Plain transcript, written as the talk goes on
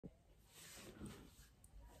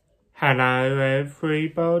Hello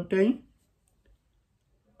everybody,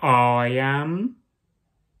 I am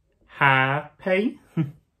happy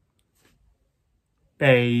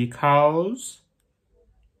because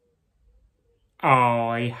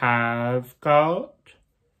I have got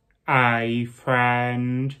a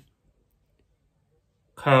friend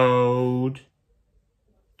called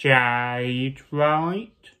Jade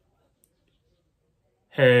Wright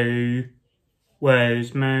who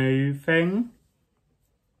was moving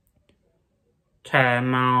to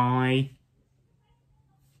my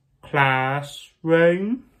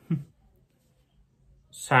classroom,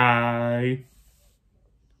 so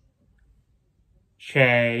she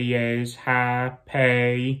is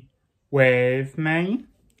happy with me,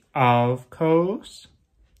 of course,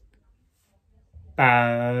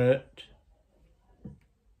 but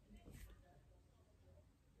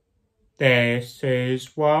this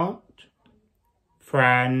is what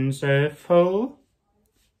friends are for.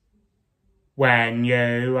 When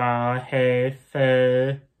you are here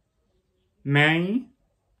for me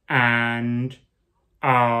and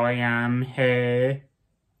I am here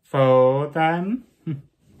for them.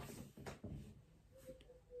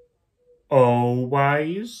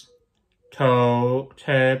 Always talk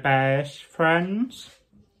to best friends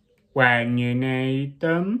when you need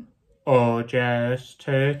them or just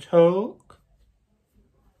to talk.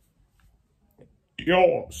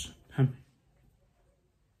 Yours.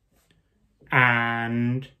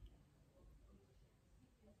 And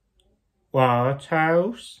what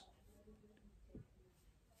else?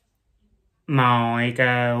 My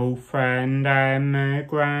girlfriend Emma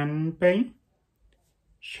Granby,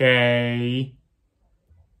 she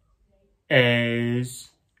is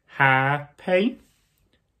happy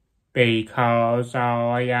because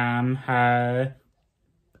I am her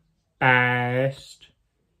best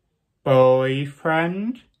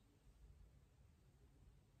boyfriend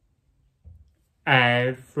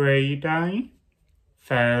every day,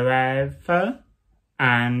 forever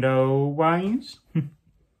and always.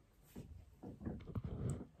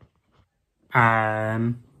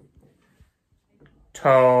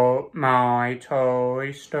 My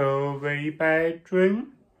Toy Story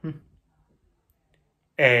bedroom.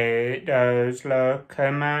 It does look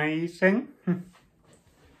amazing,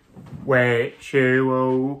 which you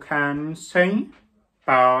all can see,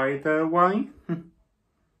 by the way.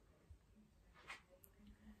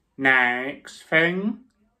 Next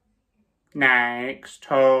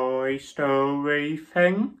Toy Story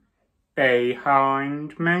thing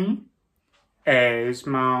behind me is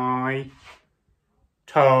my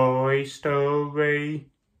Toy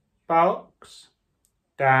Story box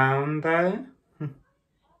down there.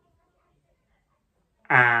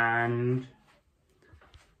 And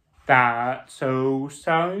that's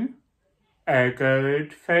also a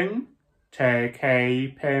good thing to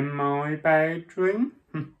keep in my bedroom.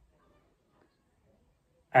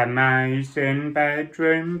 Amazing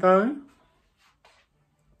bedroom though.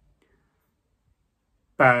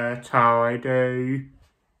 But I do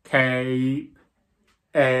keep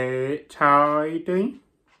it tidy,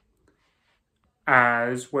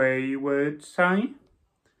 as we would say.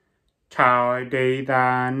 Tidy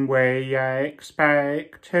than we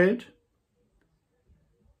expected.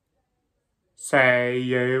 See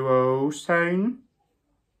you all soon.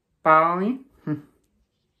 Bye.